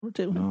We're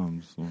doing. No,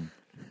 I'm just like,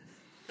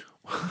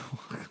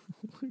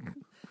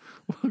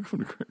 welcome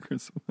to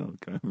Crackers of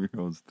Milk. I'm your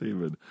host,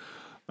 David.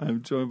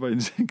 I'm joined by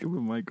Jacob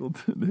and Michael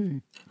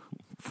today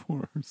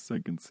for our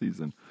second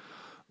season.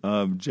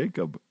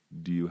 Jacob,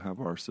 do you have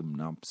our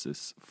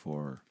synopsis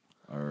for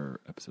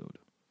our episode?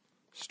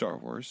 Star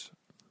Wars,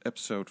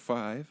 Episode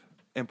 5,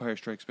 Empire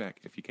Strikes Back.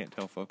 If you can't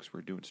tell, folks,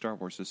 we're doing Star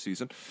Wars this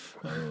season.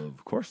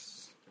 Of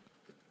course.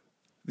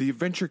 The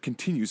adventure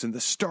continues in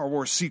the Star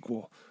Wars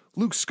sequel.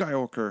 Luke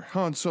Skywalker,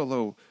 Han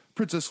Solo,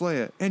 Princess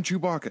Leia, and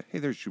Chewbacca. Hey,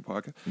 there's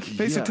Chewbacca.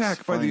 Face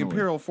attack by the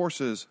Imperial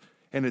forces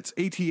and its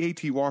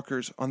AT-AT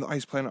walkers on the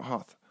ice planet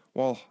Hoth.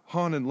 While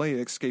Han and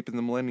Leia escape in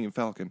the Millennium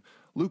Falcon,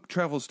 Luke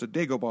travels to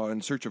Dagobah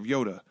in search of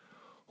Yoda.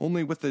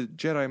 Only with the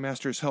Jedi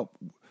Master's help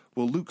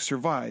will Luke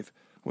survive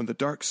when the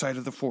dark side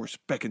of the Force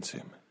beckons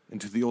him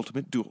into the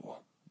ultimate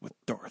duel with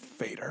Darth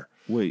Vader.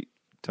 Wait,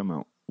 time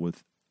out.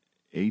 With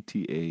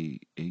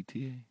AT-AT?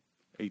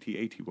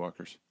 AT-AT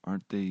walkers.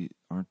 Aren't they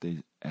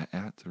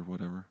AT or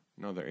whatever?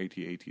 No, they're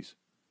AT-ATs.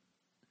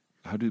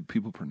 How do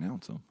people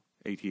pronounce them?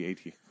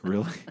 AT-AT.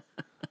 Really?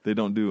 They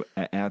don't do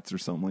ATs or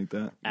something like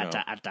that?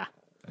 Atta, atta.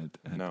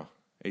 No,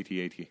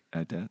 AT-AT.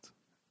 AT-ATs?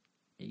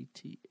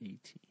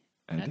 AT-AT.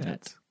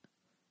 AT-ATs?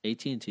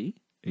 AT&T?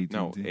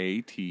 No,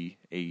 AT-AT.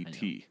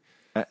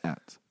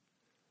 AT-ATs.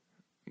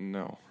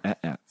 No,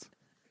 AT-ATs.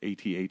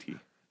 AT-AT.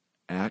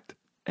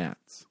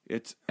 ACT-ATs.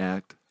 It's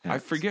ACT-ATs. I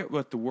forget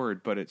what the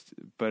word, but it's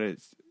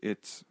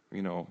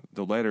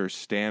the letters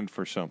stand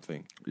for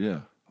something.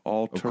 Yeah.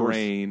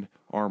 All-terrain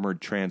armored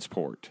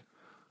transport.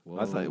 Whoa.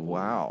 I thought,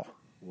 wow.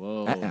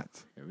 Whoa.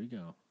 AT-ATs. Here we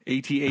go.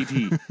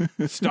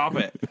 AT-AT. Stop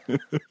it.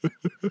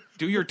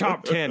 Do your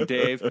top 10,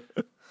 Dave.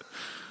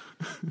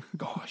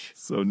 Gosh.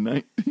 So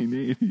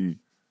 1980,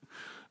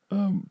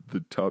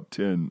 the top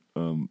 10,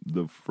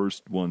 the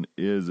first one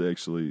is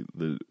actually,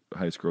 the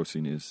highest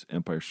grossing is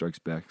Empire Strikes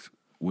Back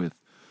with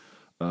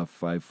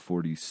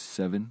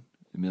 $547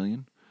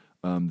 million.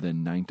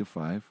 Then 9 to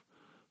 5,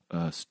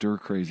 Stir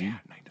Crazy, Yeah,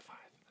 9 to 5.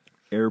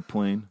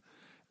 Airplane,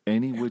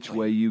 Any Which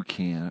Way You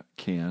Can,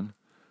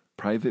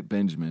 Private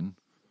Benjamin,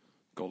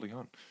 Goldie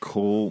Hawn.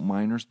 Coal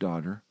Miner's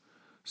Daughter,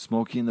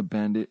 Smokey and the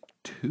Bandit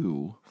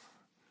 2,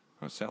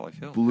 Oh, Sally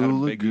Field. Blue Had a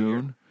big year.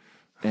 Lagoon,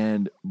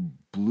 and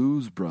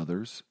Blues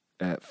Brothers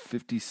at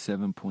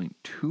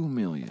 $57.2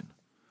 million.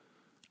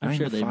 I'm 9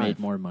 sure to they 5. made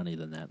more money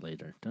than that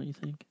later, don't you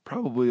think?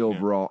 Probably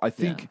overall. I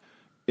think Yeah.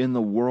 in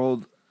the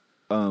world,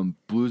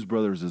 Blues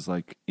Brothers is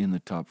like in the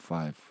top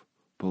 5.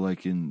 But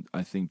like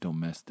I think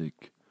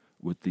domestic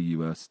with the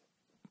U.S.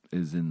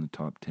 is in the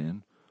top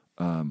 10.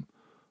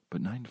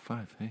 But 9 to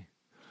 5, hey.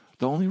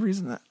 The only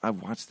reason that I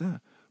watched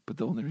that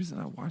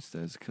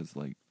is because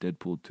like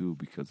Deadpool 2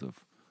 because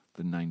of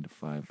the 9 to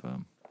 5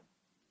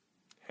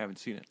 Haven't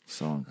seen it.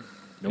 song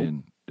Nope.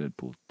 in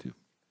Deadpool 2.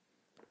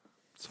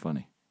 It's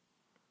funny.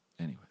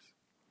 Anyways,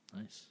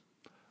 Nice.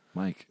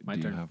 Mike, My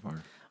do turn. you have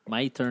our...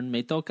 My turn,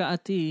 me toca a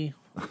ti.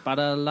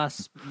 Para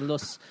las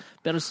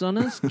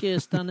personas que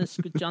están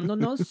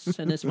escuchándonos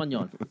en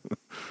español.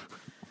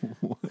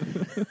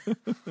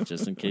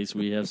 Just in case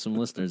we have some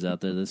listeners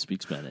out there that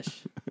speak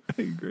Spanish.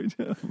 Hey, great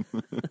job.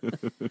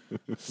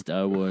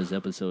 Star Wars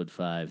Episode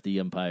 5, The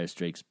Empire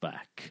Strikes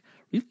Back.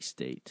 Release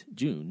date,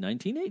 June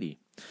 1980.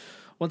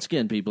 Once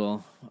again,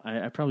 people,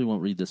 I probably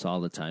won't read this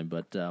all the time,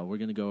 but we're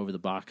going to go over the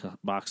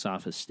box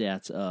office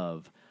stats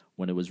of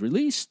when it was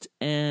released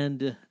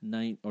and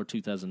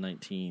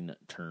 2019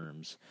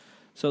 terms.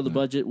 So the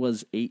budget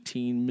was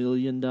 $18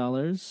 million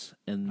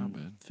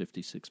and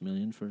 $56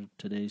 million for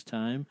today's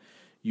time.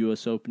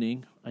 U.S.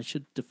 opening, I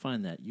should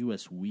define that,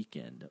 U.S.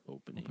 weekend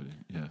opening.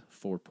 Yeah.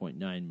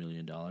 $4.9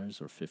 million or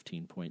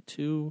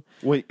 15.2.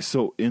 Wait,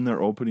 so in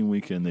their opening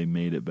weekend, they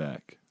made it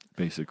back,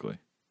 basically.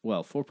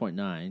 Well,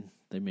 4.9.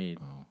 They made,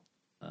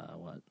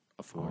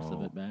 a fourth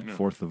of it back?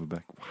 Fourth of it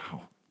back.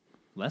 Wow.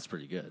 That's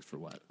pretty good for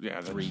what?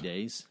 Yeah, 3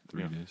 days?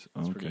 3 days.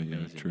 That's Okay, pretty yeah,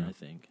 amazing, true. I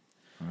think.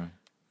 All right.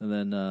 And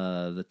then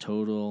the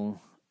total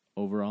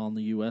overall in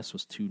the U.S.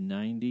 was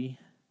 290,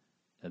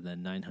 and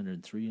then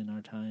 903 in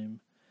our time.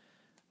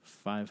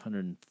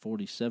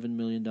 $547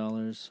 million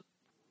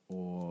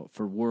or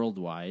for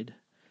worldwide,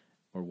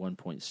 or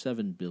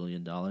 $1.7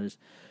 billion.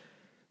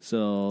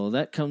 So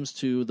that comes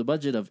to the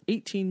budget of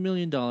 $18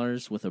 million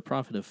with a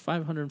profit of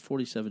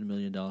 $547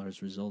 million,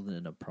 resulting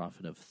in a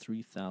profit of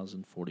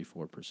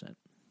 3,044%.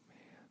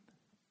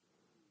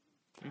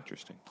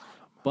 Interesting.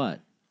 But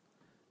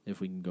if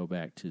we can go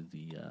back to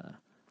the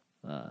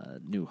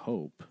New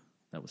Hope,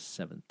 that was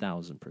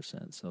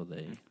 7,000%. So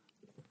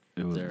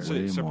It was They're- So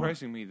way it's more.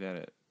 surprising me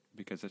that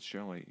because it's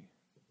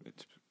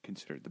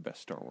considered the best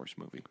Star Wars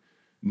movie.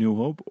 New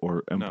Hope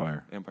or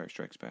Empire? No, Empire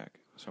Strikes Back.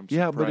 So I'm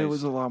Yeah, surprised but it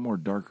was a lot more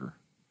darker.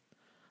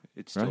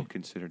 it's still right?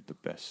 considered the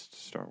best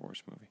Star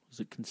Wars movie. was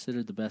it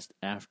considered the best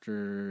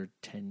after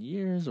 10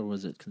 years, or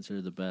was it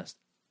considered the best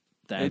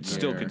that It's year?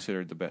 still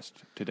considered the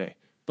best today.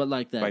 But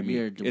like that by me.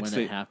 year when It's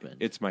it happened.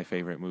 It's my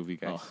favorite movie,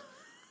 guys. Oh.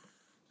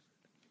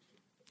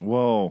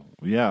 Well,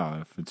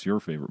 yeah, if it's your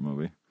favorite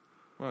movie,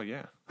 Well,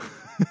 yeah.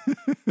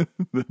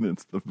 then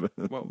it's the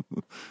best. Well,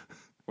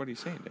 what are you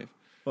saying, Dave?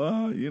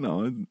 Well,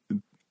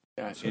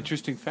 Yeah,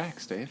 interesting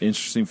facts, Dave.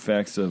 interesting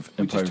facts of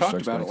We Empire just talked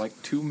Strikes about Back. it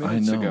like 2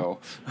 minutes I know. ago.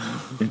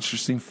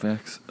 Interesting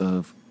facts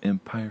of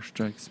Empire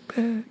Strikes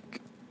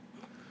Back.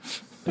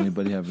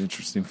 Anybody have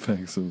interesting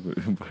facts of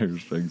Empire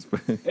Strikes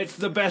Back? It's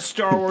the best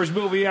Star Wars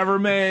movie ever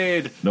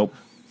made. Nope.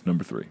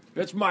 Number 3.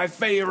 It's my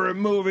favorite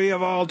movie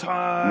of all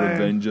time.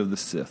 Revenge of the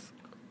Sith.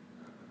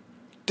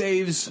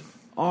 Dave's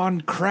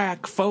on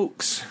crack,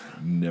 folks.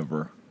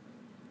 Never.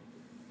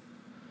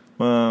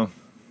 Well,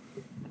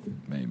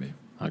 maybe.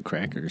 On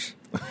crackers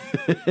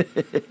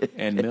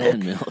And milk.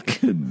 and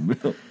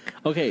milk. Milk.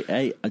 Okay,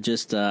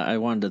 I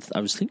wanted to.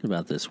 I was thinking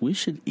about this. We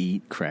should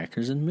eat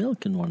crackers and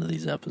milk in one of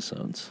these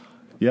episodes.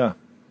 Yeah,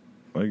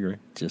 I agree.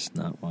 Just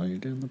not while you're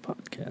doing the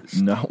podcast.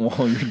 Not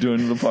while you're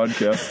doing the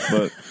podcast,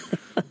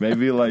 but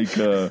maybe like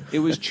It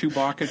was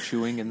Chewbacca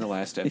chewing in the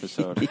last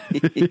episode.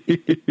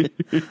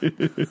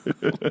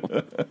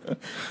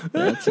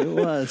 That's who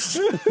it was.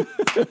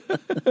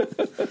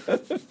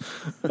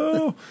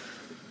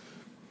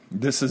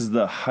 this is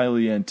the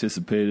highly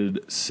anticipated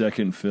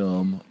second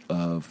film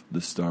of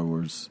the Star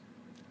Wars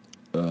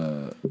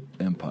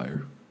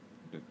Empire.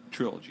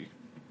 Trilogy.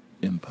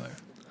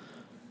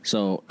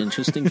 So,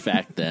 interesting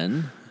fact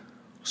then.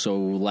 So,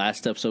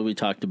 last episode we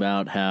talked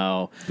about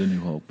how The New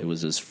Hope. it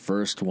was his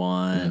first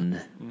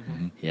one.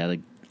 He had to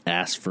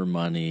ask for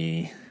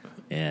money,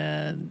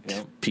 and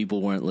Yep.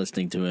 people weren't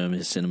listening to him.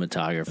 His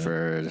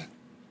cinematographer,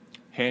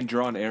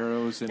 Hand-drawn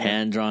arrows and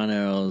hand-drawn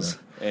arrows,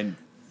 and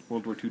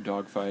World War II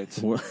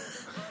dogfights.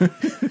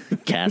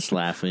 cast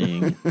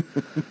laughing.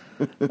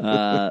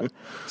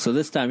 So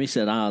this time he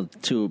said, I'm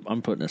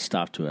putting a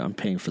stop to it. I'm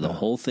paying for the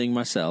whole thing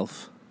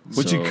myself.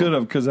 Which So- he could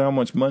have, because how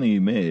much money he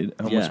made,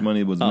 how much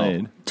money was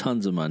made.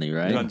 Tons of money,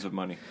 right? Tons of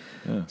money.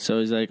 So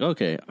he's like,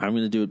 okay, I'm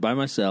going to do it by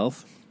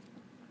myself,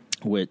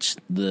 which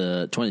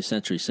the 20th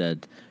century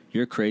said,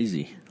 you're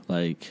crazy.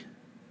 Like,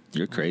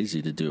 you're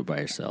crazy to do it by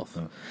yourself.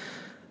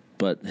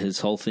 But his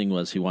whole thing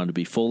was he wanted to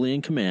be fully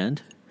in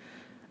command.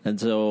 And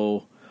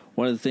so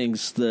one of the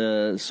things,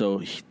 the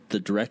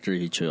director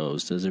he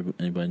chose, does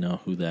anybody know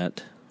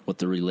what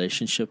the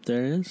relationship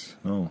there is?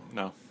 Oh,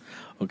 No.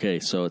 Okay,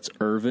 so it's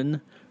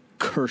Irvin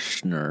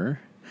Kershner.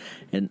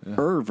 And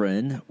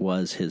Irvin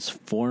was his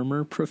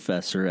former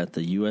professor at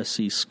the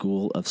USC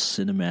School of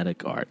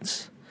Cinematic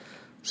Arts.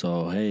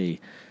 So, hey,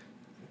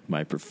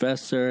 my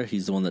professor,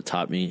 he's the one that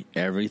taught me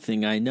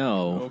everything I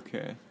know.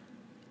 Okay.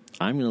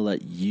 I'm going to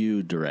let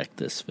you direct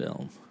this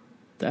film.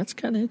 That's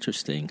kind of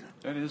interesting.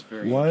 That is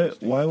very why?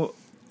 interesting.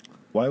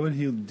 Why would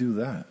he do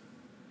that?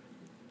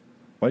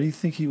 Why do you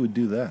think he would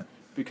do that?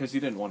 Because he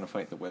didn't want to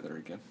fight the weather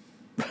again.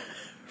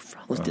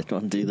 Probably didn't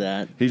want to do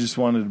that. He just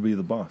wanted to be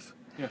the boss,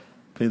 Yeah.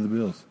 pay the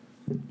bills.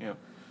 Yeah.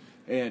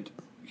 And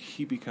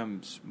he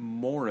becomes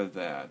more of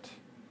that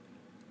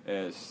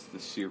as the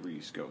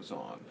series goes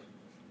on.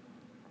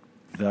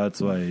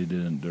 That's why he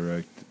didn't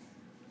direct.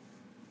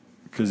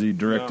 Because he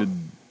directed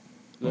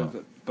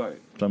But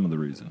some of the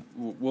reason.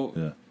 we'll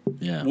Yeah,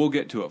 Yeah. we'll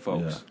get to it,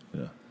 folks.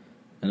 yeah.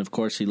 And of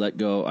course, he let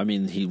go. I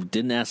mean, he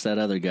didn't ask that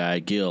other guy,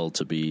 Gil,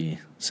 to be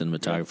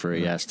cinematographer.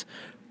 He asked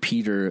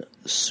Peter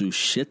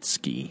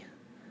Sushitsky.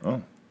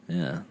 Oh,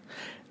 Yeah.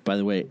 By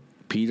the way,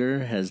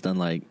 Peter has done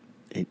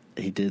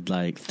he did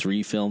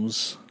 3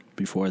 films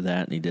before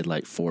that, and he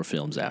did 4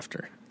 films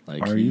after.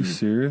 Are you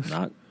serious?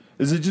 Not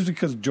is it just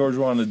because George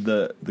wanted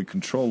the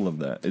control of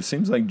that? It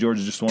seems like George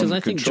just wanted because I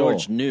think control.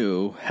 George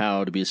knew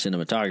how to be a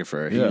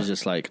cinematographer. He Yeah. was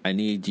just like, I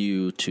need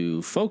you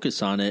to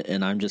focus on it,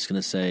 and I'm just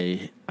going to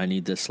say, I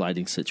need this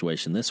sliding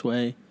situation this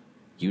way.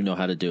 You know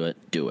how to do it.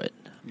 Do it.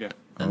 Yeah.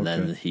 And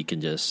then Okay. he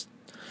can just.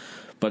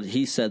 But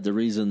he said the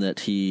reason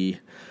that he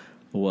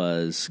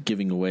was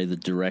giving away the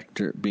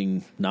director,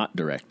 being not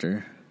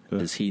director,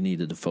 is he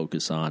needed to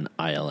focus on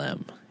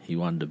ILM. He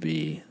wanted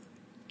to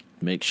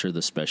make sure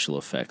the special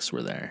effects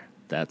were there.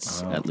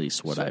 That's at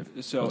least what I've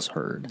was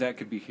heard. That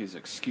could be his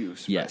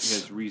excuse. Yes.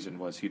 But his reason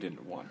was he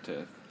didn't want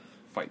to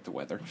fight the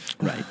weather.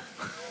 Right.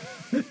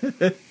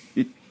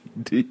 He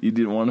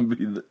didn't want to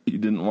be. He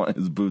didn't want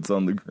his boots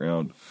on the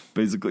ground.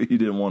 Basically, he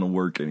didn't want to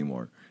work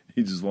anymore.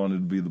 He just wanted to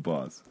be the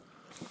boss.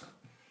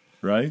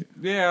 Right?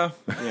 Yeah.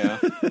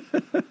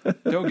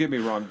 Don't get me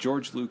wrong.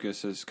 George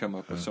Lucas has come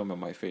up with some of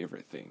my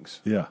favorite things.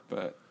 Yeah.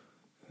 But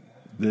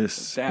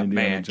This that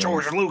Indiana man, Jones.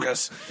 George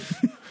Lucas,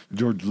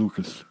 George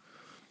Lucas.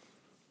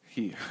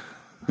 he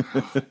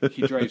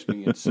drives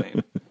me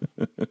insane.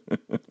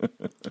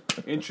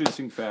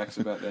 Interesting facts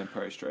about The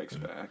Empire Strikes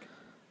Back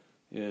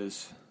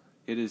is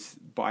it is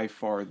by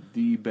far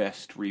the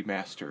best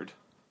remastered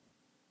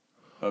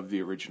of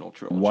the original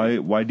trilogy.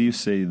 Why do you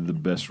say the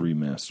best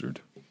remastered?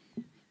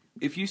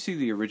 If you see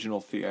the original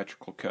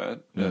theatrical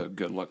cut,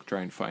 good luck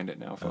trying to find it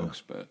now,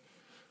 folks. But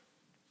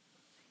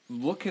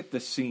look at the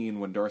scene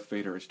when Darth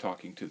Vader is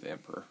talking to the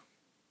Emperor.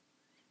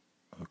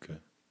 Okay.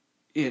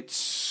 It's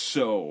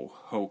so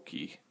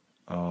hokey.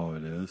 Oh,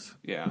 it is.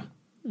 Yeah.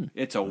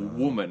 It's a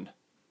woman.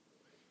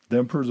 The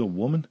Emperor's a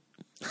woman?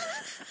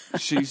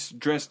 She's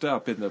dressed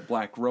up in the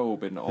black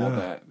robe and all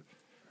that.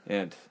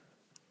 And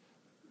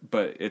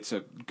but it's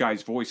a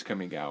guy's voice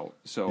coming out.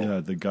 So Yeah,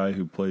 the guy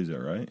who plays it,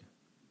 right?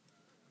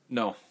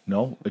 no,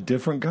 No, a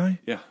different guy?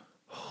 yeah,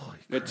 Holy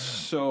crap. it's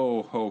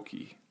so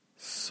hokey.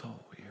 So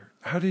weird.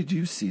 How did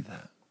you see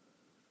that?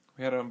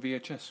 We had it on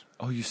VHS.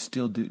 Oh, you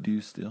still do? Do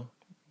you still?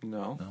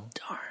 No,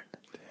 Darn.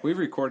 we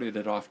recorded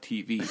it off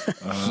TV,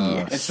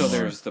 and so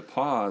there's the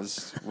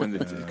pause when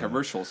the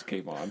commercials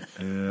came on.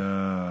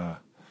 Yeah.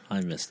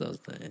 I miss those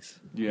days.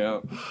 Yeah,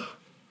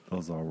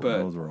 Those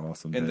but were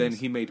awesome and days. then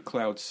he made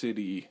Cloud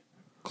City.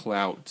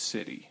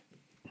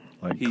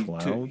 Like He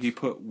clouds? he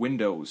put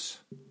windows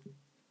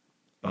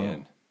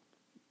Oh.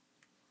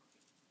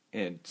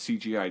 and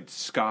CGI'd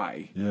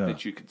sky Yeah.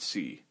 that you could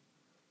see.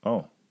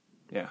 Oh.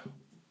 Yeah.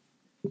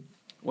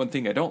 One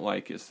thing I don't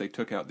like is they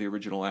took out the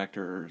original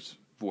actor's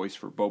voice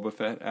for Boba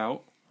Fett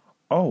out,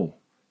 Oh.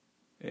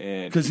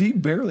 and Because he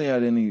barely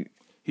had any...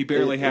 he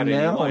barely had any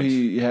now lines.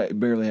 he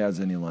barely has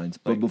any lines.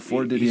 But Like,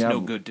 before, did he he's have...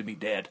 no good to me,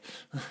 Dad.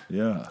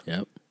 Yeah.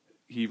 Yep.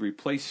 He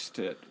replaced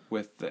it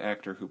with the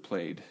actor who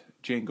played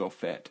Jango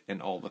Fett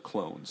in all the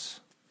clones.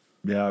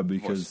 Yeah,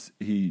 because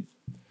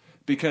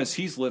Because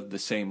he's lived the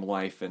same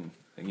life and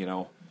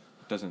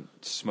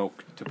doesn't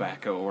smoke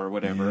tobacco or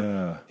whatever.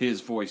 Yeah.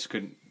 His voice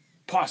couldn't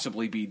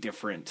possibly be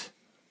different.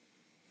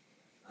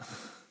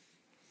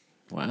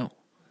 Wow.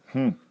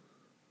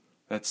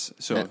 That's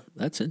so.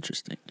 That's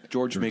interesting.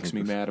 George makes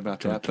me mad about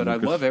that, George but I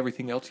Lucas. love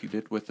everything else you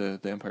did with the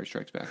Empire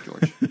Strikes Back,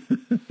 George.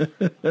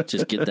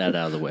 Just get that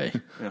out of the way.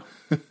 Yeah.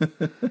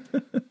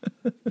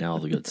 Now all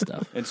the good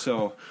stuff. And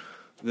so,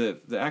 the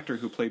actor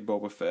who played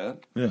Boba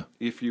Fett, Yeah.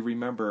 if you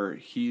remember,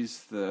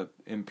 he's the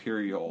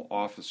Imperial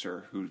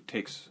officer who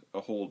takes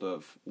a hold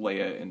of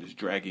Leia and is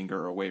dragging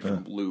her away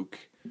from Luke.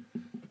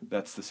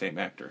 That's the same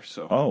actor.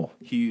 So Oh.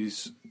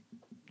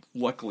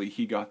 luckily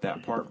he got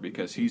that part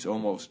because he's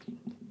almost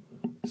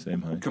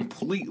Same height.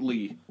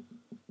 completely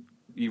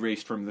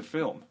erased from the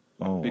film.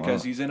 Oh,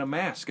 Because wow. he's in a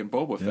mask in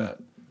Boba Yeah. Fett.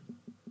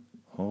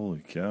 Holy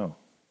cow.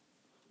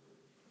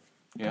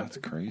 Yeah. That's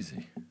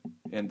crazy.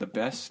 And the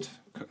best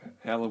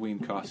Halloween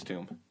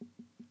costume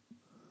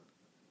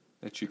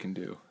that you can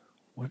do.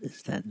 What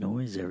is that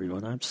noise,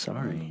 everyone? I'm I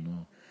sorry. don't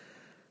know.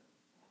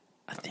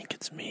 I think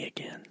it's me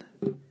again.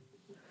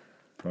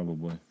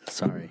 Probably.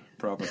 Sorry.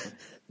 Probably.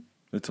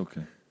 It's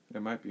okay.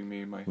 It might be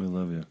me. We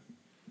love you.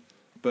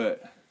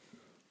 But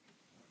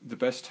the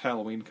best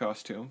Halloween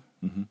costume,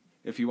 Mm-hmm.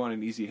 if you want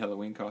an easy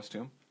Halloween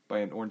costume, buy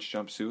an orange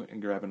jumpsuit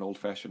and grab an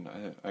old-fashioned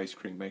ice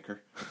cream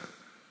maker.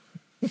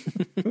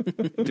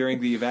 During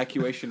the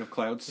evacuation of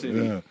Cloud City,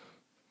 Yeah.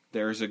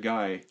 there's a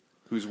guy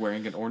who's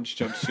wearing an orange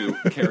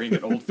jumpsuit carrying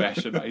an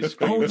old-fashioned ice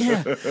cream. Oh,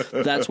 yeah.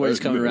 That's where he's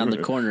coming around the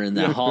corner in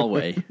that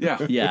hallway. Yeah.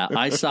 Yeah,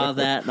 I saw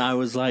that and I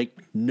was like,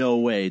 no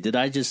way. Did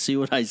I just see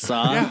what I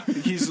saw? Yeah,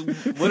 he's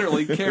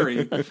literally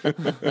carrying. And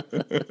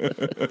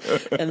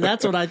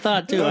that's what I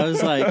thought, too. I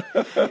was like,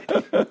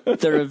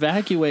 they're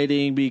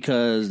evacuating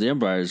because the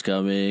Empire's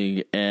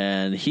coming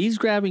and he's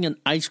grabbing an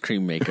ice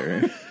cream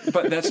maker.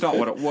 But that's not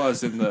what it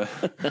was in the...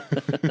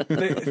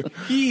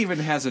 he even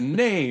has a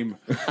name.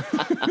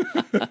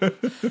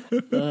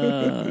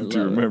 Do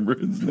you remember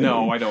his name?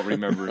 No, I don't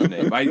remember his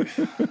name. I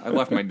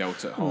left my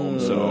notes at home,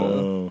 so...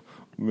 Oh,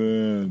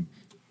 man.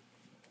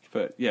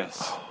 But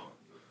yes.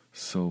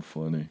 So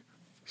funny.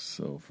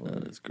 So funny.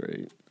 That is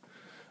great.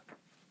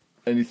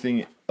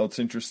 Anything else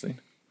interesting?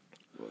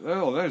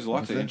 Oh, there's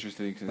lots of that?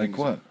 interesting things. Like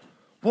what?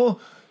 Well,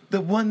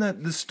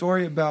 the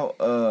story about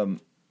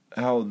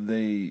how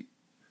they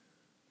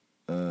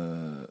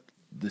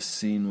the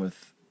scene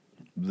with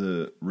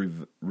the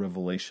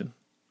revelation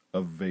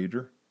of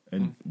Vader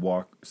and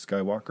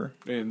Skywalker.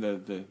 In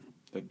the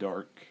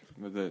dark,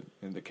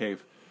 in the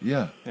cave.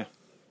 Yeah. Yeah.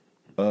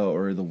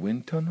 Or the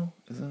wind tunnel?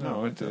 Isn't that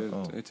No, a it's wind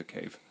tunnel? it's a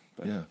cave.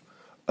 But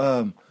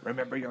Yeah.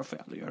 remember your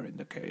family are in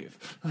the cave.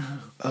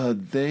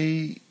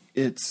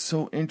 It's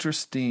so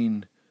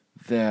interesting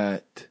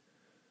that,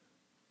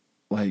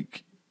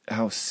 like,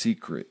 how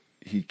secret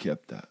he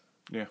kept that.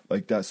 Yeah.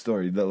 Like that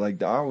story. I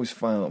always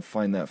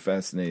find that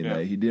fascinating Yeah.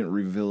 that he didn't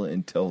reveal it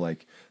until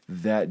like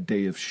that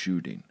day of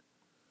shooting.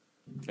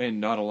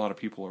 And not a lot of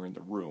people are in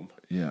the room.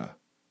 Yeah,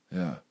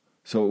 yeah.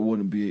 So it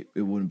wouldn't be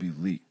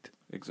leaked.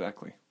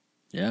 Exactly.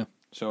 Yeah.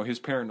 So his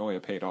paranoia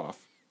paid off.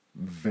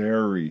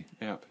 Very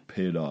Yeah.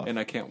 paid off. And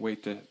I can't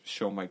wait to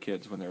show my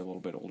kids when they're a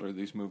little bit older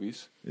these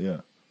movies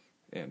Yeah.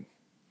 and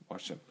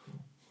watch them.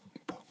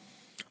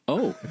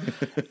 Oh,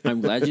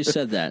 I'm glad you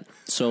said that.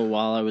 So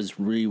while I was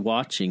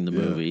rewatching the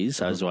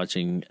movies, I was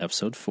watching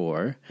episode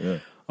 4. Yeah.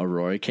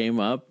 Aurora came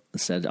up and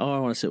said, "Oh, I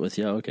want to sit with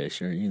you." Okay,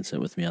 sure, you can sit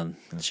with me.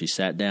 She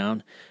sat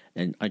down,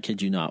 and I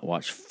kid you not,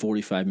 watched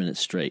 45 minutes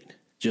straight,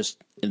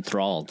 just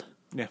enthralled.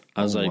 Yeah.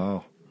 I was like,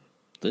 wow.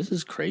 "This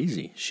is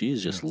crazy." She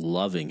is just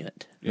loving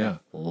it, Yeah.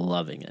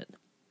 loving it.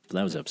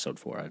 That was episode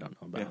 4. I don't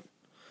know about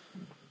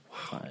Yeah.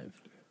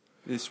 5.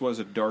 This was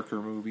a darker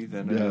movie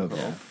than Yeah.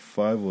 overall.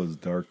 5 was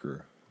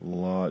darker. A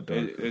lot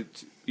darker.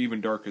 It's even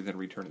darker than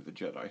Return of the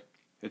Jedi.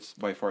 It's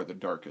by far the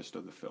darkest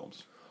of the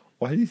films.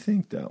 Why do you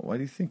think that? Why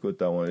do you think with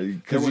that one? There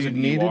Because you wasn't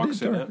needed it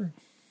Ewoks in it. darker.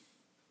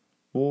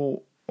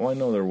 Well, Well, I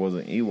know there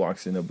wasn't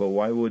Ewoks in it, but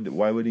why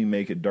would he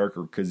make it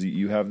darker? Because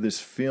you have this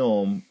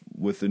film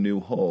with A New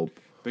Hope,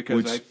 Because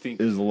which I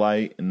think- is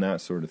light and that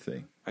sort of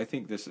thing. I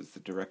think this is the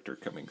director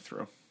coming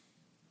through.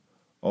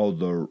 Oh,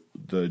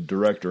 the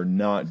director,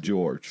 not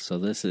George. So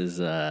this is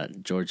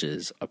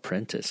George's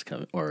apprentice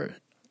or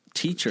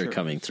teacher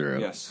coming through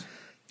Yes.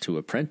 to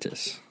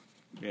apprentice.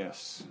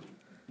 Yes.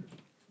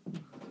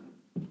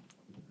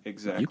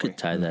 Exactly. You could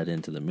tie that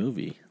into the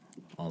movie,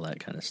 all that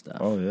kind of stuff.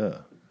 Oh yeah.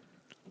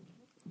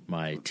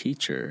 My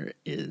teacher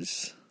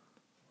is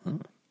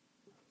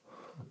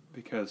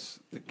Because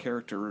the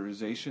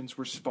characterizations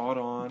were spot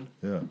on.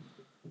 Yeah.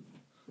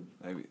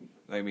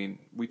 I mean,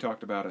 we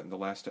talked about it in the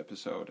last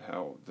episode,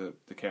 how the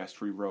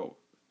cast rewrote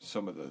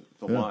some of the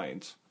Yeah.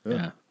 lines.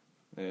 yeah.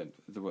 And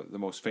the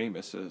most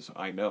famous is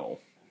 "I know."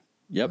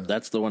 Yep,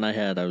 that's the one I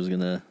had. I was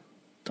gonna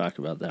talk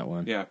about that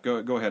one. Yeah,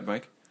 go ahead,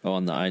 Mike. Oh,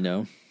 on the I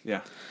know.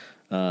 Yeah,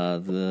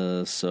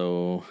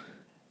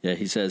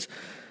 He says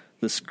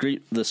the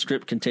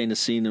script contained a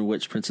scene in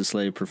which Princess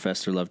Leia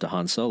professed her love to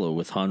Han Solo,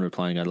 with Han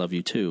replying, "I love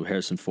you too."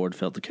 Harrison Ford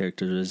felt the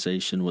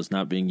characterization was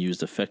not being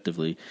used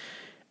effectively,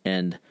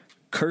 and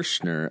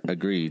Kirshner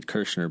agreed.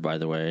 Kirshner, by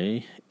the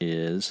way,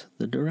 is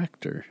the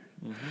director.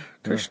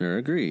 Kirshner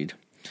agreed.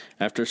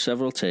 After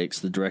several takes,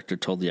 the director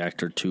told the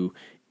actor to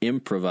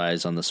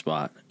improvise on the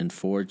spot, and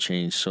Ford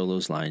changed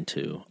Solo's line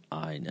to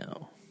 "I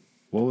know."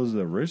 What was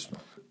the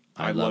original?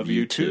 I love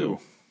you too.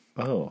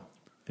 Oh,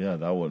 yeah,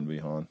 that wouldn't be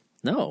Han.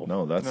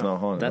 No, That's not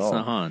Han. that's at all.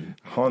 not Han.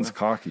 Han's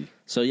cocky.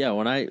 So yeah,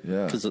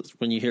 because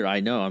when you hear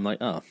 "I know," I'm like,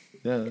 oh,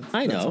 Yeah,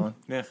 I that's know. Han.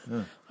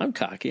 Yeah. I'm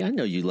cocky. I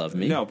know you love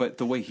me. No, but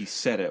the way he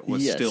said it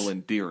was Yes. still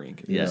endearing.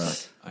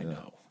 Yes. I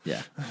know.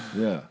 Yeah.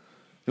 Yeah.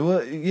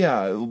 Well,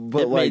 yeah,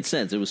 but It like, made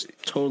sense. It was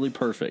totally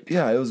perfect.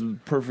 yeah, it was a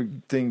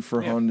perfect thing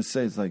for Yeah. Han to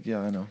say. It's like, yeah,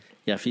 I know.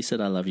 Yeah, if he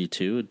said "I love you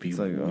too," it'd be It's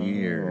like,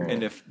 weird.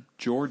 And if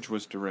George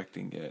was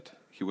directing it,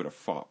 he would have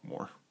fought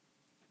more.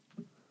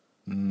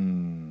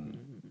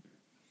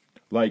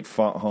 Like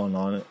fought Han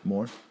on it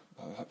more.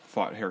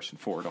 Fought Harrison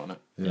Ford on it.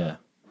 Yeah.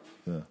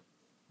 Yeah.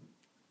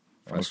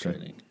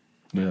 Frustrating.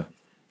 Yeah.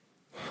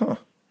 Huh.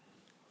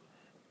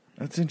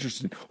 That's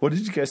interesting. What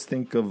did you guys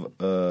think of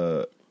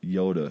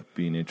Yoda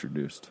being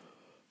introduced?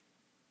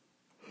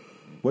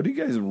 What do you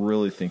guys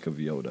really think of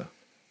Yoda?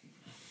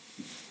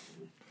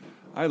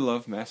 I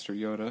love Master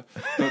Yoda,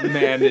 but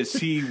man, is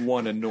he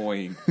one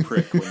annoying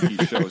prick when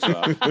he shows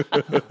up.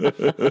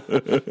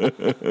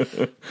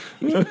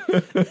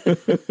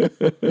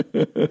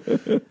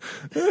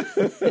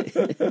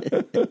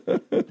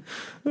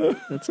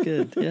 That's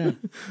good. Yeah.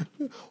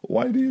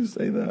 Why do you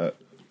say that?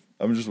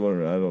 I'm just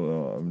wondering. I don't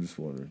know. I'm just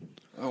wondering.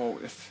 Oh,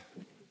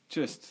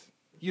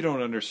 you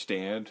don't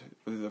understand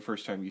the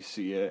first time you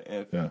see it,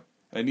 and Yeah.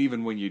 and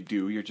even when you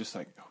do, you're just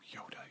like, oh,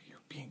 Yoda, you're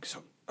being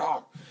so.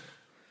 Oh,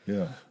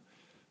 Yeah.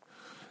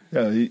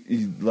 Yeah,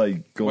 he's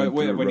like going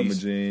When- through when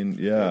he's- rummaging.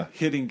 Yeah.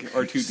 hitting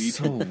R2D2.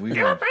 So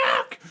weird.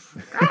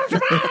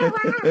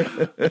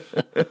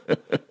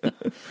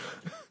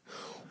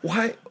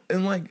 Why?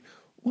 And like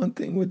one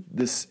thing with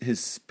his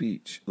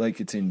speech, like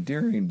it's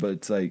endearing, but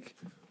it's like,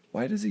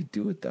 why does he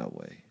do it that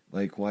way?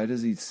 Like, why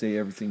does he say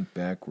everything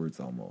backwards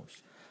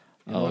almost?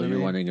 You know Oh, what I you're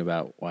mean? wondering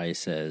about why he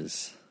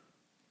says,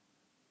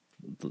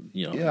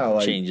 Yeah,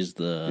 like- changes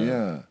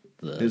the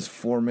his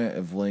format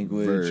of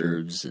language, or-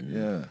 verbs and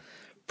yeah,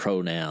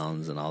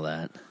 pronouns and all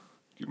that.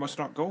 You must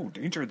not go.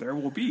 Danger there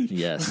will be.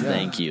 Yes,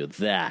 thank you.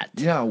 That.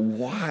 yeah.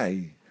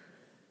 Why?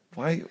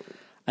 Why?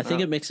 I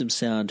think it makes him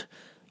sound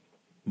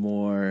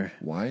more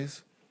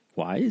Wise?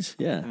 wise.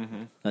 Yeah.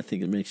 I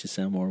think it makes you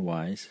sound more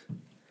wise.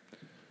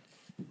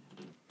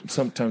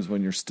 Sometimes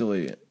when you're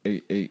still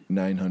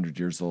 900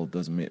 years old,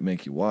 doesn't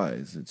make you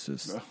wise. It's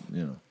just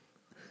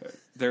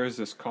There is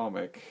this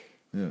comic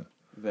yeah.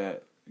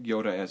 that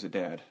Yoda as a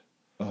dad.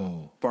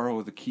 Oh,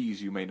 Borrow the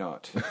keys, you may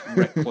not.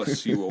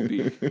 Reckless you will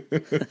be.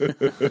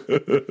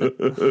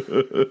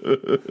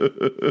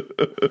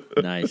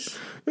 Nice.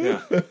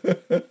 Yeah.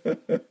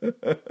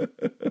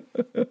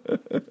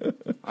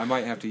 I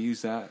might have to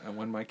use that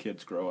when my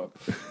kids grow up.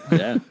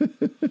 Yeah.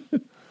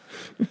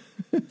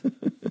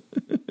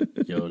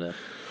 Yoda.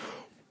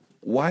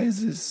 why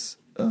is this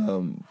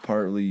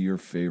partly your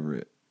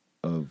favorite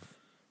of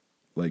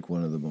like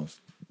one of the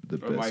best?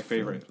 My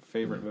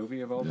favorite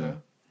movie of all Yeah.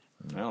 time.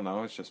 I don't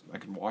know. It's just I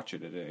can watch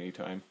it at any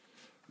time.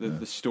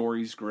 The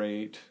story's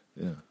great.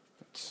 Yeah,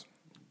 It's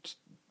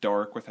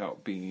dark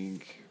without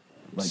being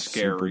like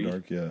scary. super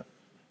dark. Yeah,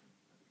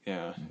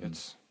 Yeah,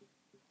 it's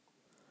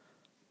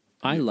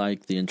I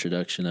like the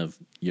introduction of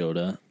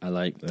Yoda. I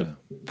like the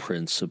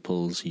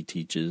principles he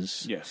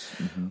teaches. yes.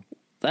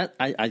 That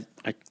I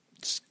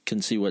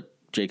can see what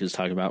Jake is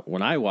talking about.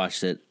 When I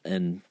watched it,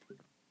 and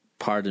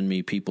pardon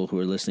me, people who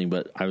are listening,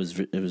 but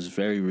it was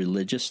very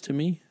religious to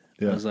me.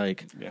 Yeah. I was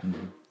like, Yeah.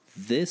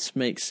 this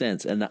makes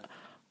sense, and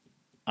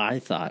I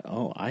thought,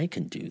 oh, I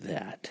can do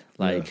that.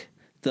 Like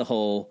the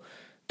whole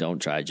 "don't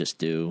try, just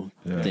do"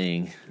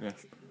 thing. Yeah.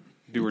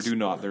 Do or do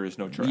not. There is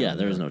no try. Yeah,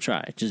 there is no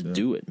try. Just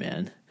do it,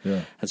 man.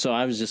 Yeah. And so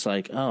I was just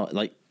like, oh,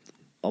 like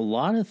a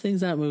lot of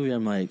things in that movie,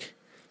 I'm like,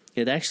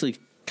 it actually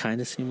kind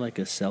of seem like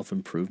a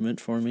self-improvement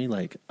for me.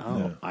 Like,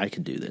 I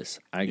can do this.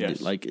 I can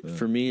do, like,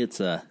 for me,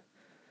 it's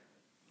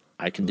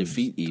I can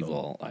defeat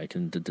evil. I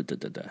can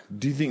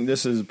Do you think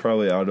this is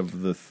probably out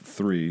of the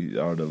 3,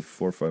 out of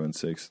 4, 5, and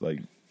 6, like,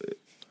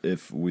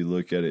 if we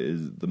look at it,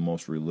 is the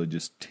most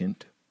religious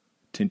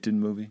tinted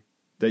movie?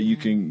 That you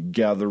can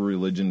gather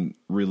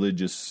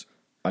religious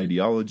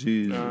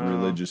ideologies,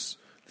 religious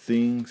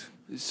things?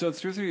 So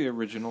through the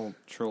original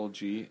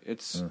trilogy,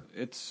 it's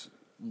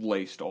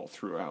laced all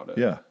throughout it.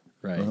 Yeah.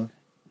 right.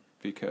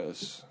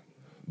 Because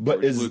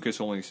But George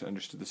Lucas only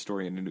understood the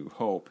story in A New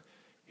Hope.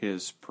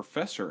 His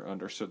professor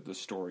understood the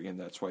story, and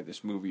that's why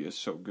this movie is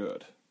so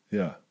good.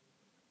 Yeah.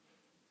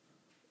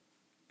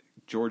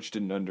 George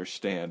didn't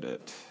understand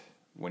it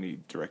when he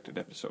directed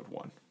Episode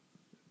 1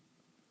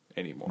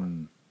 anymore.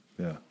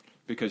 Yeah.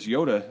 Because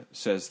Yoda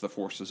says the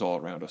Force is all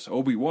around us.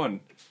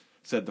 Obi-Wan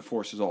said the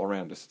Force is all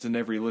around us. It's in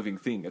every living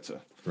thing. It's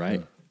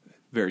Right.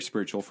 very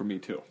spiritual for me,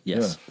 too.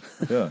 Yes.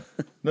 Yeah.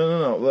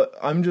 No.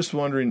 I'm just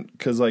wondering,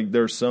 because, like,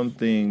 there's some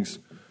things,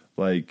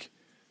 like,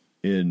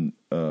 in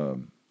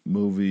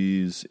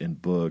movies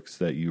and books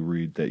that you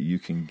read that you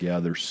can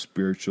gather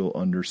spiritual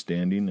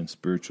understanding and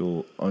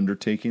spiritual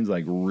undertakings,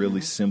 like,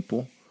 really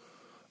simple,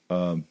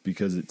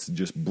 because it's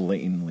just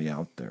blatantly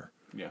out there.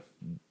 Yeah.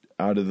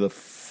 Out of the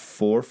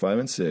 4, 5,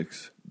 and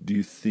 6, do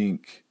you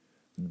think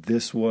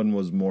this one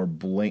was more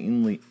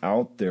blatantly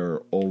out there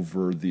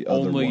over the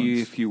other ones? Only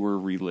if you were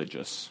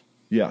religious.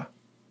 Yeah.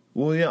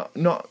 Well, yeah.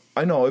 No,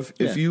 I know.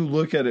 If you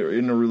look at it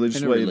in a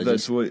religious way,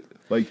 that's what,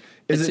 like,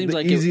 is it the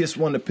easiest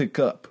one to pick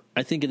up?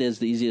 I think it is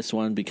the easiest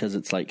one because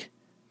it's like,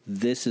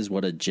 this is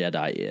what a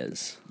Jedi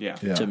is. Yeah.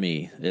 To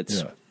me,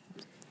 it's,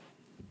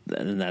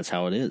 and that's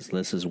how it is.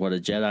 This is what a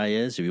Jedi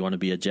is. If you want to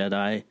be a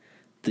Jedi,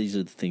 these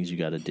are the things you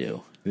got to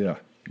do. Yeah.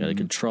 You got to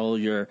control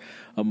your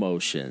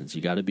emotions.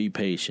 You got to be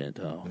patient.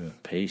 Oh,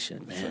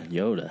 patient, man.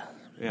 Yoda.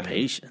 Yeah.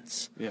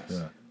 Patience. Yes.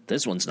 Yeah.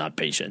 This one's not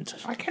patient.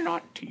 I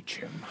cannot teach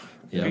him.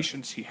 Yeah.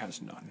 Patience he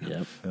has none.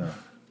 Yep.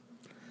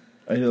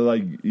 And you're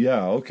like,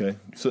 yeah, okay.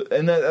 So,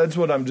 and that's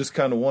what I'm just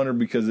kind of wondering,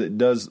 because it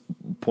does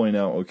point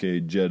out,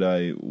 okay,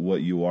 Jedi,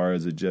 what you are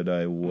as a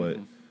Jedi, what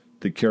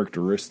the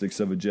characteristics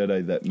of a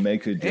Jedi that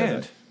make a Jedi.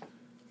 And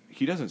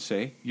he doesn't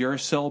say, you're a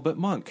celibate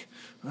monk.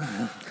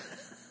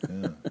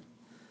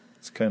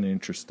 It's kind of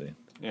interesting.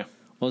 Yeah.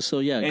 Well, so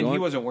yeah. And he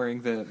wasn't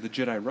wearing the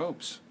Jedi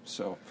robes,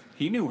 so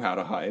he knew how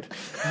to hide.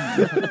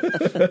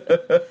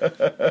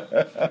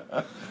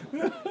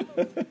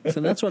 So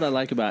that's what I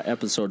like about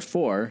Episode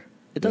 4.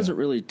 It doesn't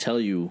really tell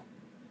you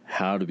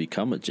how to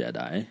become a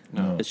Jedi.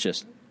 No. It's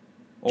just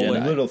Only,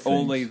 Jedi. little things.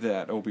 only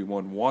that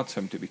Obi-Wan wants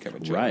him to become a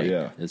Jedi. Right.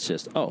 Yeah. It's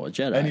just, a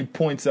Jedi. And he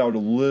points out a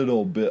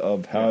little bit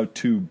of how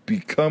to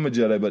become a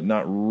Jedi, but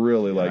not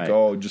really like,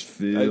 Right. just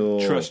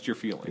feel. Trust your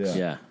feelings.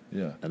 Yeah. yeah.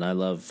 Yeah. And I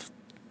love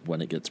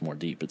when it gets more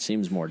deep. It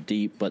seems more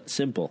deep, but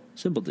simple.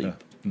 Simple deep.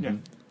 Yeah.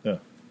 Yeah.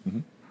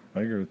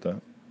 I agree with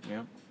that.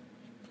 Yeah.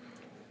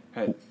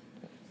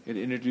 It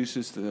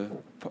introduces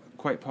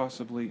quite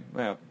possibly,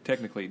 well,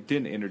 technically it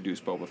didn't introduce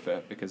Boba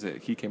Fett because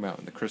he came out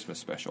in the Christmas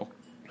special.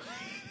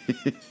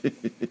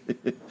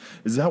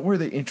 Is that where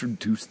they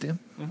introduced him?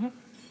 Mm-hmm.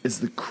 Is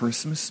the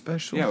Christmas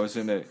special? Yeah, it was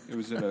in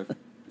a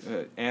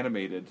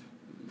animated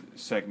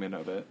segment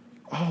of it.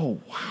 Oh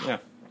wow! Yeah,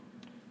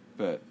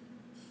 but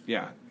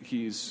yeah,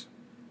 he's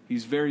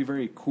very,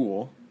 very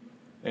cool.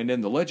 And in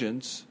the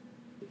Legends,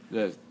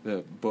 the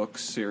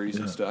books series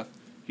and stuff,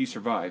 he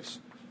survives.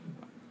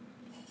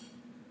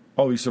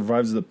 Oh, he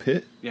survives the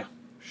pit? Yeah,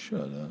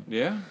 Shut up.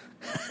 yeah.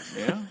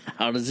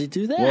 How does he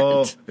do that?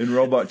 Well, in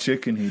Robot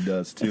Chicken, he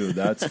does too.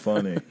 That's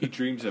funny. He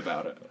dreams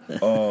about it.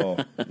 Oh,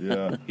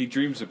 yeah. He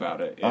dreams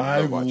about it. In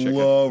I Robot Chicken.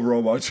 love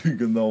Robot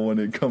Chicken though when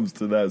it comes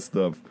to that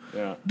stuff.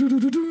 Yeah,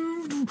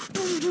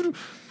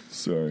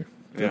 Sorry,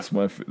 Yeah. that's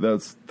my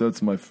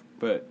that's my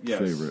but yes,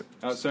 favorite.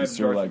 outside of It's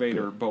Darth like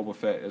Vader, the- Boba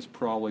Fett is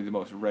probably the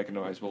most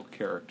recognizable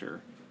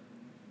character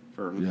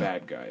for the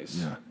bad guys,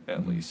 Yeah.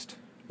 at least.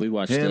 We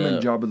watched him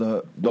and Jabba the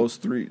Hutt. Those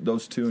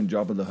two and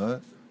Jabba the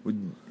Hutt. Would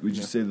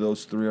you say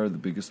those three are the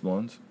biggest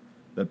ones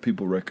that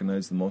people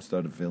recognize the most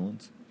out of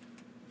villains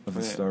of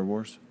the Yeah. Star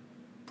Wars?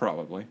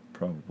 Probably.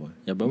 Probably.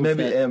 Yeah, Boba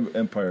Maybe Fett-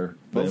 Empire.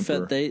 The Boba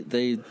Emperor. Fett,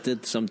 they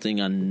did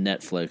something on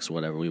Netflix,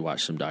 whatever. We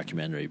watched some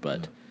documentary,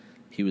 but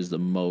he was the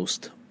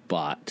most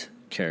bought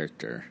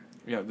character.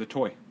 Yeah, the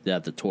toy. Yeah,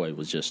 the toy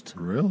was just,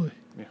 Really?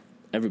 Yeah.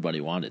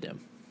 everybody wanted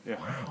him. Yeah.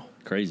 Wow.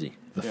 Crazy.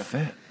 The Yeah.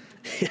 Fett.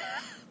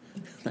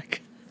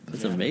 Like,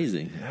 that's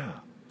amazing. Yeah.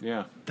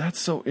 Yeah. That's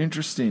so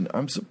interesting.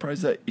 I'm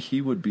surprised that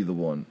he would be the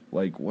one.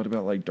 Like, what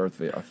about like Darth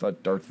Vader? I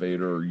thought Darth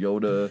Vader or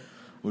Yoda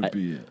would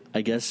be it.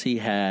 I guess he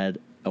had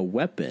a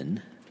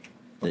weapon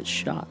that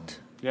shot,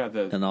 Yeah,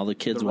 and all the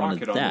kids the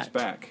wanted rocket on his that.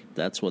 back.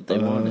 That's what they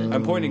wanted.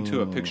 I'm pointing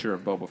to a picture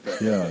of Boba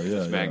Fett. Yeah, in yeah,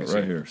 this yeah. magazine.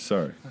 Right here.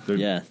 Sorry. The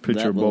Yeah, picture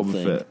that of little Boba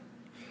thing. Fett.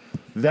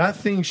 That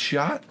thing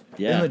shot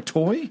Yeah. in a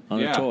toy? On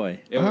Yeah. a toy.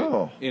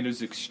 It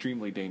was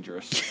extremely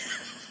dangerous.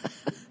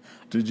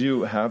 Did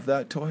you have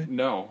that toy?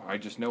 No, I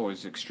just know it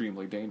was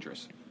extremely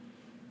dangerous.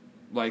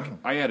 Like,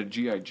 I had a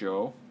G.I.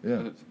 Joe.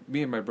 Yeah.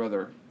 Me and my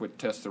brother would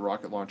test the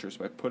rocket launchers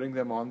by putting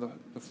them on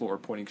the floor,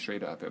 pointing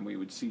straight up, and we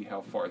would see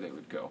how far they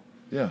would go.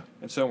 Yeah.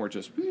 And some were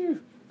just,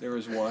 "Whew." There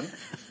was one.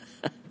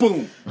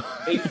 Boom!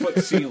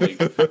 8-foot ceiling.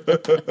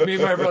 Me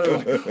and my brother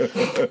were like,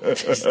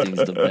 This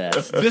thing's the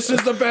best. this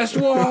is the best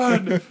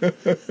one!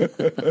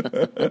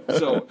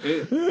 So,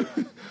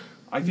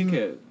 I think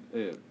it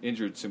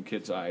injured some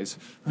kids' eyes.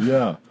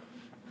 Yeah.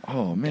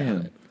 Oh,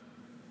 man.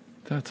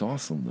 That's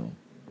awesome, though.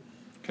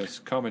 Because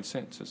common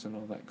sense isn't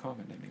all that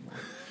common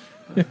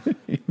anymore.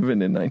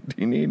 Even in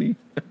 1980.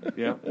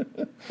 Yeah.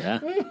 Yeah.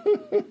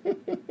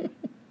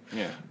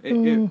 Yeah.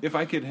 If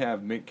I could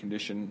have mint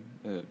condition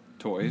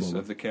toys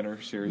of the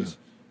Kenner series,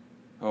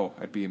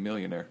 I'd be a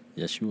millionaire.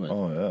 Yes, you would.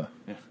 Oh, yeah.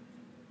 Yeah.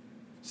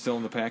 Still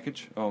in the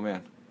package? Oh,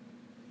 man.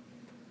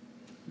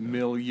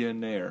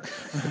 Millionaire.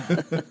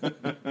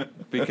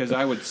 Because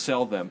I would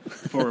sell them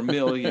for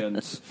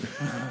millions.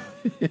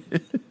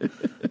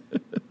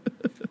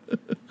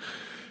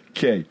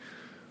 Okay.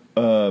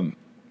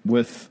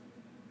 With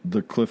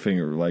the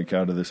cliffhanger, like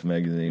out of this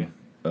magazine,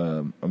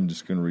 I'm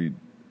just going to read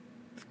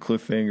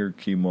cliffhanger,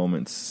 key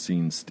moments,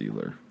 scene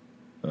stealer.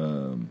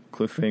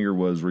 Cliffhanger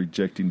was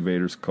rejecting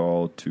Vader's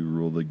call to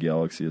rule the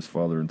galaxy as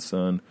father and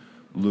son.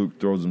 Luke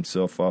throws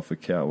himself off a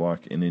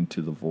catwalk and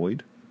into the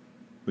void.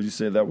 Would you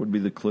say that would be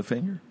the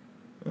cliffhanger?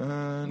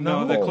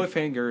 No, the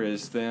cliffhanger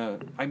is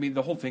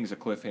the whole thing's a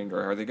cliffhanger.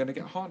 Are they going to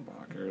get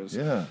Hornbach?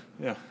 Yeah.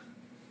 Yeah.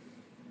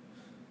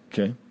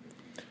 Okay.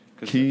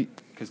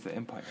 Because the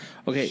Empire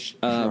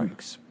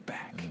strikes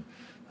back.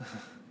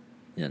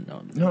 Yeah,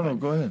 no. No,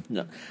 go ahead.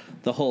 No.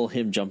 The whole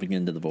him jumping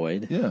into the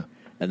void. Yeah.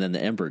 And then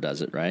the Emperor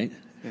does it, right?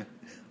 Yeah.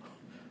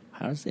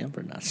 How does the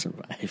Emperor not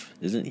survive?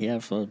 Doesn't he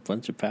have a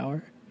bunch of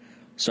power?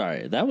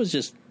 Sorry, that was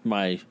just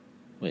my...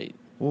 Wait.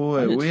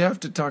 Wait, we have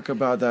to talk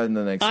about that in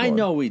the next one. I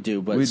know we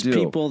do, but We do.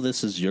 people,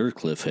 this is your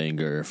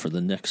cliffhanger for the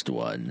next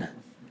one.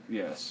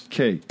 Yes.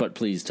 Okay. But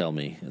please tell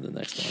me in the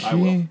next one. I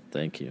will.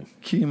 Thank you.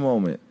 Key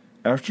moment.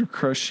 After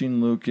crushing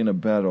Luke in a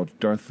battle,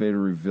 Darth Vader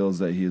reveals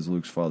that he is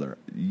Luke's father.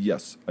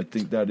 Yes, I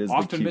think that is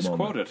Often the key misquoted.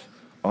 moment.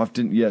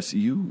 Often, yes,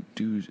 you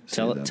do say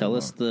that Tell a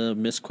us lot. the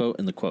misquote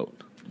and the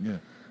quote. Yeah.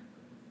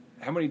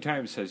 How many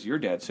times has your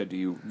dad said to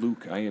you,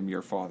 Luke, I am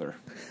your father?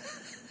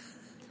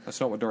 That's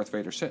not what Darth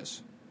Vader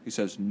says. He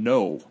says,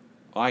 no,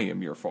 I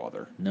am your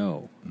father.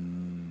 No.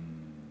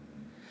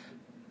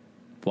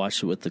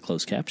 Watch it with the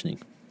closed captioning.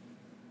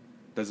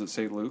 Does it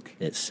say Luke?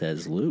 It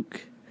says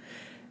Luke.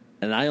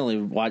 And I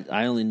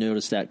only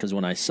noticed that because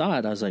when I saw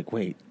it, I was like,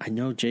 wait, I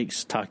know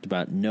Jake's talked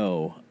about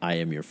no, I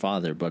am your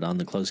father, but on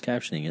the closed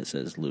captioning it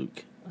says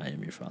Luke, I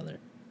am your father.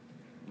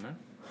 No.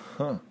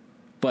 Huh.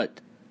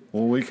 But,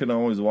 Well, we can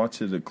always watch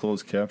it at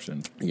closed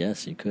caption.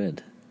 yes, you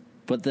could.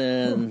 But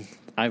then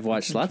I've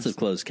watched lots of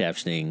closed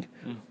captioning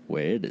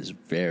where it is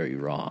very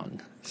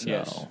wrong. So,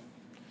 Yes.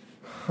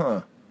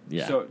 Huh.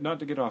 yeah. So, not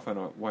to get off on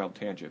a wild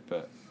tangent,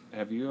 but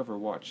have you ever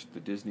watched the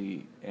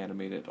Disney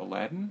animated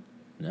Aladdin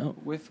no.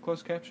 with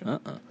closed caption?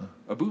 Uh-uh.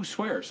 Abu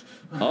swears.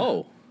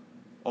 Oh,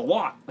 A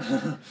lot.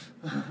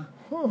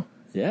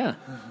 yeah.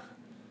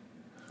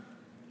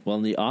 Well,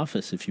 in The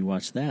Office, if you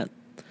watch that,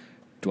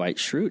 Dwight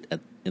Schrute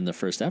in the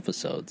first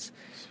episodes.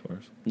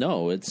 Swears.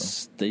 No,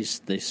 it's they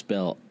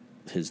spell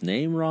his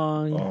name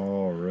wrong.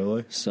 Oh,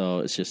 really? So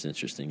it's just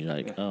interesting. You're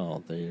like, Yeah.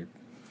 oh, they're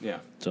Yeah.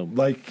 so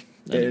Like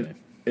Anyway.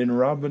 in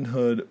Robin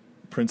Hood,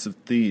 Prince of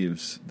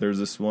Thieves, there's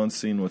this one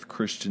scene with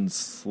Christian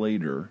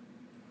Slater,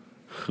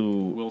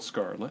 who Will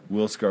Scarlet.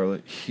 Will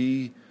Scarlet.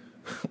 He,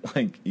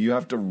 like, you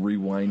have to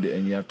rewind it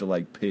and you have to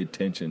like pay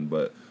attention.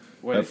 But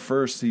Wait, at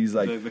first, he's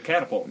like, the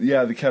catapult.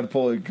 yeah, the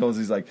catapult goes.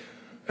 He's like,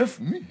 F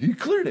me, he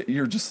cleared it.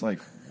 You're just like,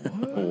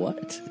 what?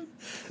 what?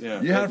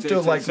 Yeah. You have It- to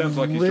it like sounds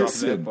like he's dropping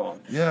listen. that bomb.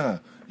 Yeah,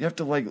 you have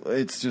to like.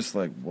 It's just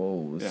like,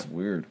 whoa, this is Yeah.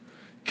 weird.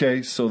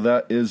 Okay, so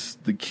that is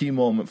the key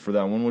moment for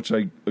that one, which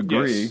I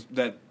agree.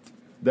 Yes,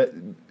 That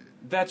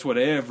that's what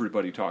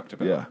everybody talked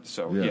about. Yeah,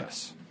 So, yeah.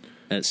 yes.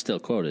 And it's still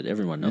quoted.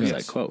 Everyone knows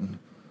Yes. that quote.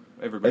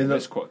 Everybody And the-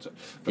 misquotes it.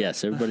 But,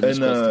 Yes, everybody and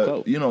misquotes the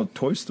quote. you know,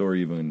 Toy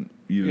Story even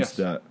used Yes.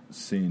 that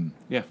scene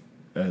yeah.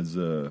 as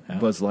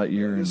Buzz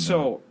Lightyear. And,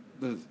 So,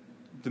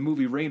 the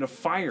movie Reign of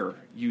Fire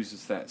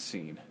uses that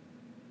scene.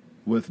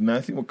 with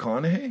Matthew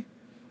McConaughey,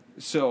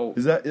 So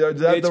is that It's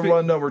the been-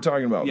 run that we're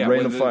talking about? yeah,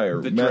 Rain with of Fire.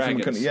 The Matthew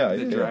dragons. McConaughey. Yeah,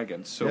 the yeah.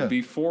 dragons. So yeah.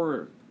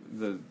 before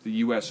the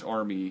U.S.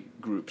 Army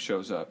group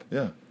shows up,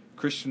 yeah.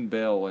 Christian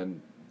Bale and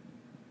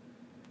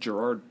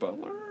Gerard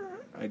Butler.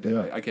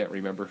 Yeah. I can't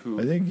remember who.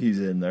 I think he's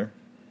in there.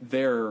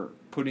 They're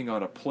putting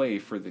on a play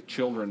for the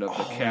children of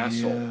the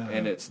castle, yeah.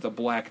 and it's the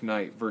Black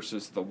Knight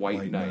versus the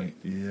White Knight.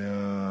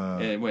 Yeah.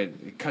 And when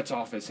it cuts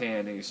off his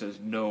hand, and he says,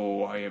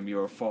 "No, I am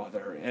your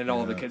father," and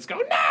all the kids go,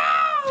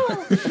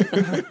 "No!"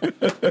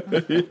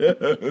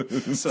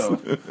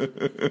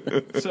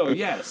 So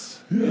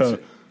yes,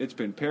 it's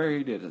been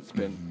parried. It's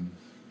been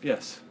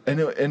yes. And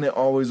it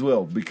always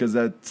will, because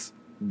that's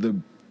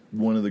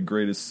one of the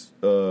greatest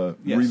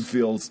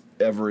reveals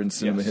ever in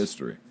cinema Yes.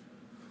 history.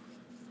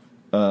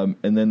 And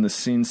then the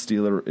scene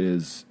stealer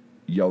is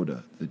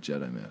Yoda, the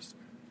Jedi Master,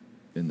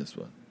 in this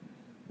one.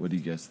 What do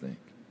you guys think?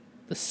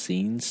 The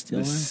scene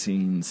stealer? The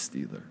scene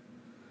stealer.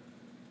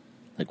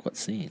 Like what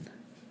scene?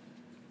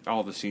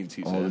 All the scenes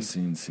he's All in. the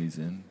scenes he's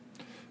in.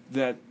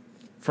 That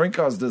Frank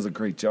Oz does a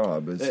great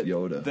job as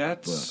Yoda.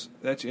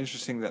 That's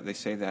interesting that they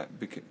say that,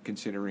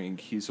 considering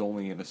he's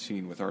only in a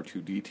scene with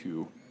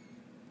R2-D2,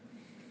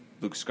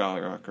 Luke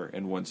Skywalker,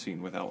 and one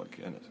scene with Alec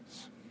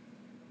Guinness.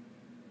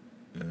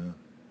 Yeah.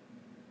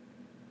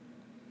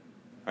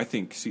 I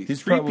think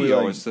He's probably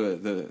C-3PO like- is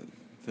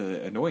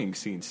the annoying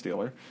scene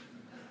stealer.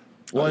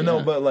 Well, Oh, I know,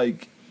 yeah. but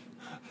like,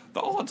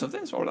 The odds of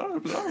this. Blah, blah,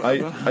 blah,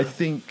 blah. I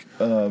think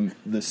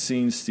the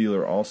scene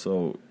stealer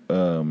also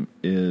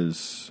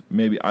is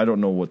maybe, I don't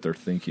know what their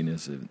thinking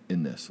is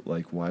in this.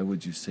 Like, why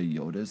would you say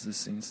Yoda is the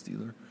scene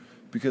stealer?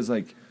 Because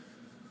like,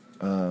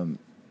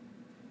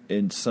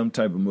 in some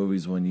type of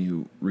movies, when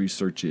you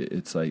research it,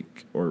 it's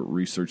like, or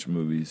research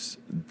movies,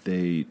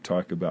 they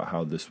talk about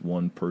how this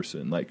one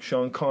person, like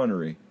Sean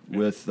Connery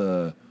with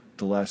The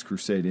Last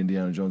Crusade,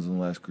 Indiana Jones and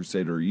the Last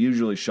Crusade, or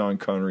usually Sean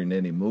Connery in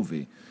any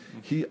movie,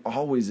 he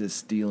always is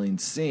stealing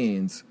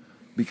scenes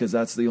because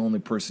that's the only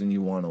person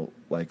you want to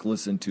like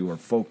listen to or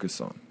focus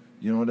on.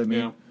 You know what I mean?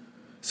 Yeah.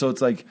 So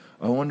it's like,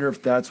 I wonder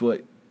if that's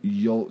what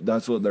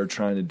that's what they're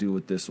trying to do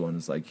with this one.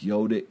 It's like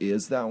Yoda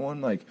is that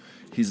one. Like,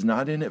 he's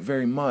not in it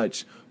very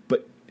much,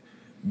 but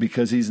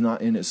because he's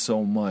not in it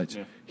so much,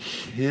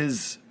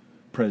 his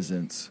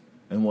presence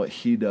and what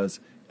he does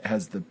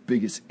has the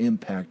biggest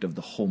impact of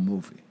the whole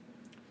movie.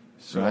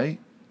 So, right?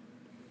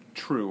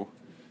 True.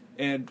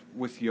 And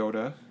with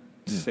Yoda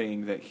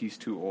saying that he's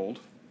too old,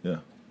 Yeah.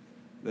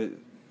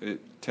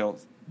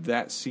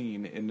 that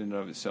scene in and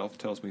of itself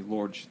tells me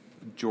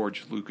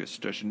George Lucas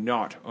does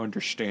not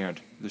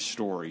understand the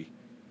story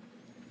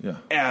Yeah.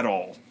 at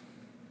all.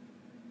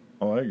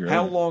 Oh, I agree.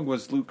 How long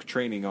was Luke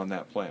training on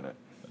that planet?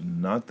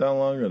 Not that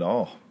long at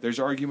all. There's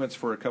arguments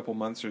for a couple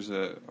months. There's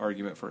an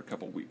argument for a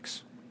couple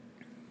weeks.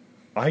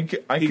 I He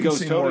can goes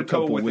see toe more to a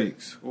toe couple with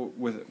weeks.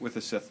 with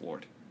a Sith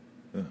Lord.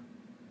 Yeah.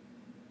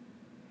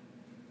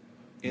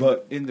 In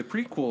in the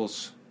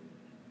prequels,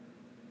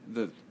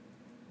 the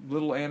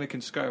little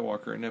Anakin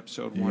Skywalker in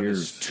Episode 1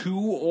 is Years. too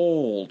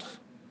old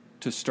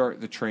to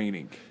start the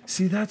training.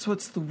 See, that's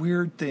what's the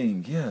weird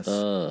thing. Yes.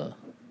 Uh,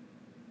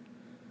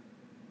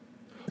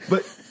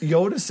 But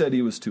Yoda said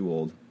he was too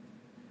old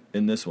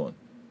in this one.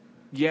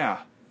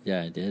 Yeah,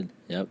 yeah, I did.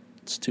 Yep.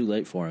 It's too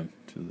late for him.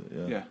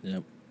 yeah.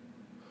 Yep.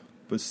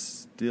 But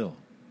still.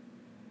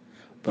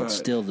 But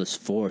still, this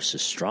force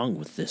is strong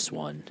with this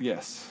one.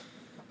 Yes.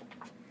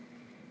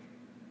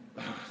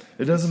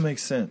 It doesn't make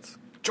sense.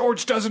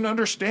 George doesn't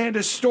understand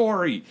his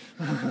story.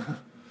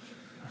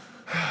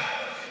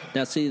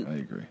 Now, see, I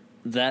agree.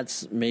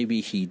 that's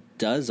maybe he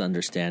does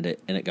understand it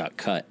and it got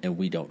cut and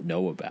we don't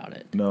know about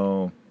it.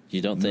 No.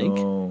 You don't think?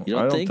 No. You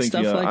I don't think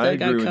stuff like I that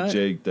got agree cut? with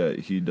Jake that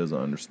he doesn't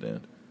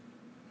understand.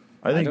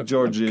 I think don't-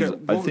 George is. okay,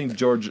 well, I think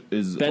George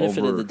is Benefit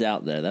over. of the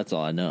doubt there. That's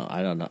all I know.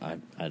 I don't know. I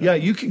don't Yeah, know.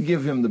 you can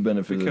give him the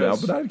benefit of the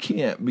doubt, Because- but I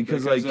can't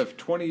because Because like if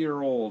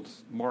 20-year-old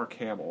Mark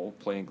Hamill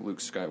playing Luke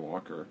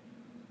Skywalker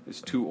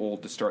is too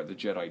old to start the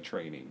Jedi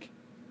training,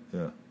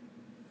 yeah.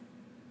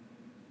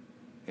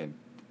 and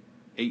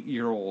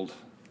 8-year-old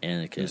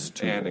Anakin Is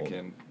too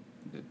Anakin,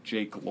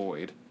 Jake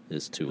Lloyd,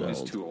 is too is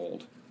old. too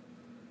old.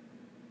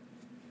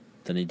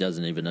 Then he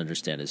doesn't even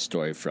understand his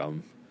story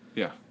from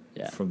Yeah,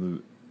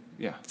 From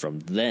yeah. from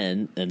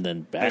then and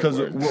then Because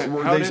backwards.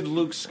 Were How they- did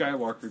Luke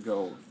Skywalker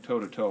go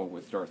toe-to-toe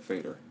with Darth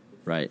Vader?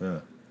 Right. the yeah.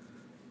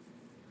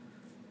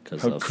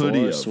 Because How the could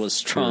he force have? was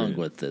strong Period.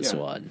 with this Yeah.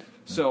 one.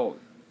 So,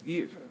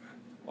 he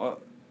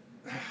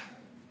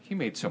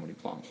made so many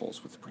plot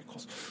holes with the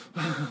prequels.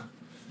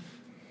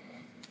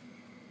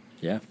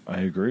 Yeah.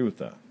 I agree with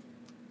that.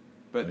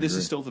 But I this agree.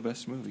 is still the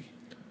best movie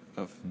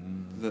of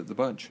the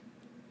bunch.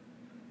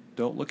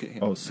 Don't look at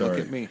him. Oh, sorry.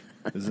 Look at me.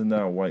 Isn't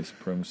that a white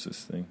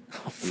supremacist thing?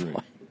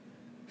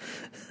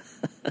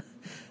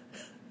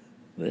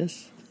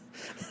 This?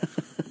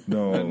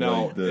 No,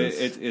 No, like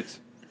this. it's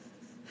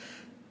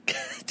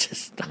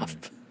Just stop.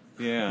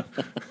 yeah,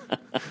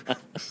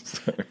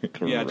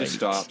 yeah. Just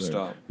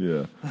stop.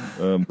 Yeah.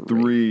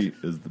 3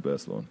 is the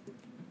best one.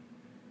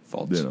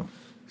 Faults. You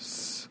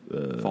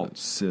know,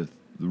 Faults. Sith,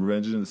 The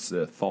Revenge of the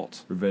Sith.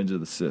 Faults. Revenge of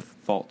the Sith.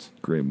 Faults.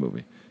 Great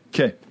movie.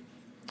 Okay.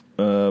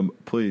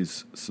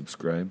 Please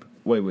subscribe.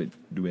 Wait.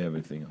 Do we have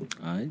anything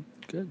else?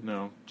 Good.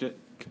 No,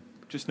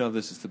 just know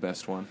this is the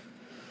best one.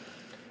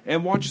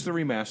 And watch the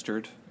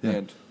remastered. Yeah.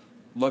 And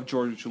love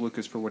George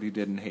Lucas for what he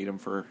did, and hate him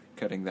for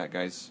cutting that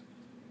guy's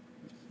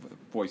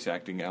voice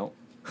acting out.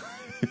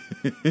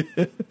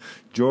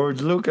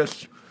 George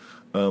Lucas.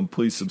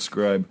 Please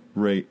subscribe,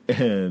 rate,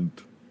 and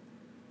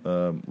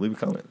leave a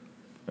comment.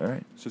 All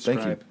right. Subscribe.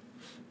 Thank you.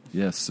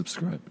 Yes,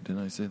 subscribe.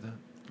 Didn't I say that?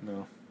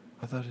 No,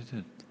 I thought I did.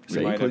 it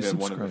So might have please been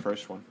one of the subscribe.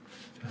 first one.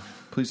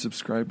 Please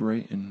subscribe,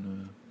 rate,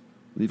 and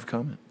leave a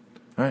comment.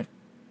 All right.